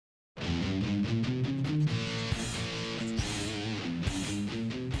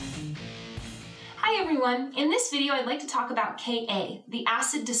everyone, in this video I'd like to talk about Ka, the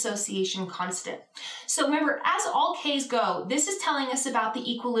acid dissociation constant. So remember, as all Ks go, this is telling us about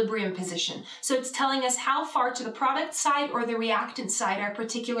the equilibrium position. So it's telling us how far to the product side or the reactant side our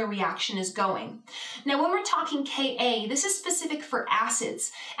particular reaction is going. Now when we're talking Ka, this is specific for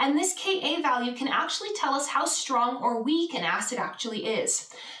acids, and this Ka value can actually tell us how strong or weak an acid actually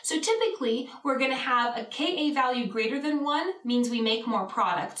is. So typically we're going to have a Ka value greater than 1 means we make more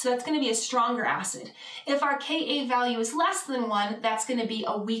product, so that's going to be a stronger acid. If our Ka value is less than 1, that's going to be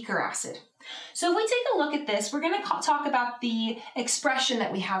a weaker acid. So if we take a look at this, we're going to talk about the expression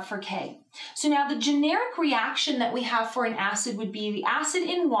that we have for K. So now the generic reaction that we have for an acid would be the acid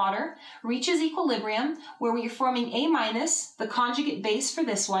in water reaches equilibrium, where we are forming A-, the conjugate base for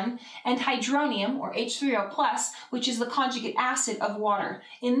this one, and hydronium, or H3O+, which is the conjugate acid of water.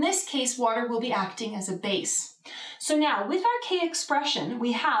 In this case, water will be acting as a base. So now, with our K expression,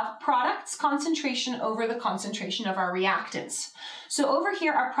 we have products concentration over the concentration of our reactants. So over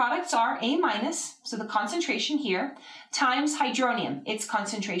here, our products are A-, so the concentration here, times hydronium, its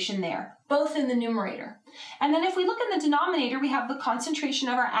concentration there, both in the numerator. And then if we look in the denominator, we have the concentration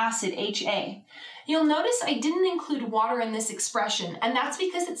of our acid, HA. You'll notice I didn't include water in this expression, and that's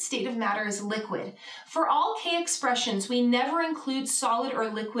because its state of matter is liquid. For all K expressions, we never include solid or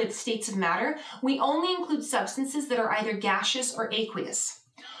liquid states of matter. We only include substances that are either gaseous or aqueous.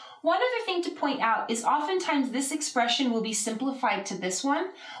 One other thing to point out is oftentimes this expression will be simplified to this one,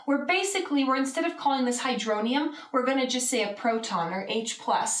 where basically instead of calling this hydronium, we're going to just say a proton, or H+.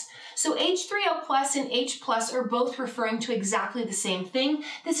 So H3O+ and H+ are both referring to exactly the same thing.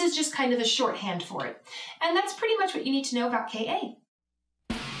 This is just kind of a shorthand for it. And that's pretty much what you need to know about Ka.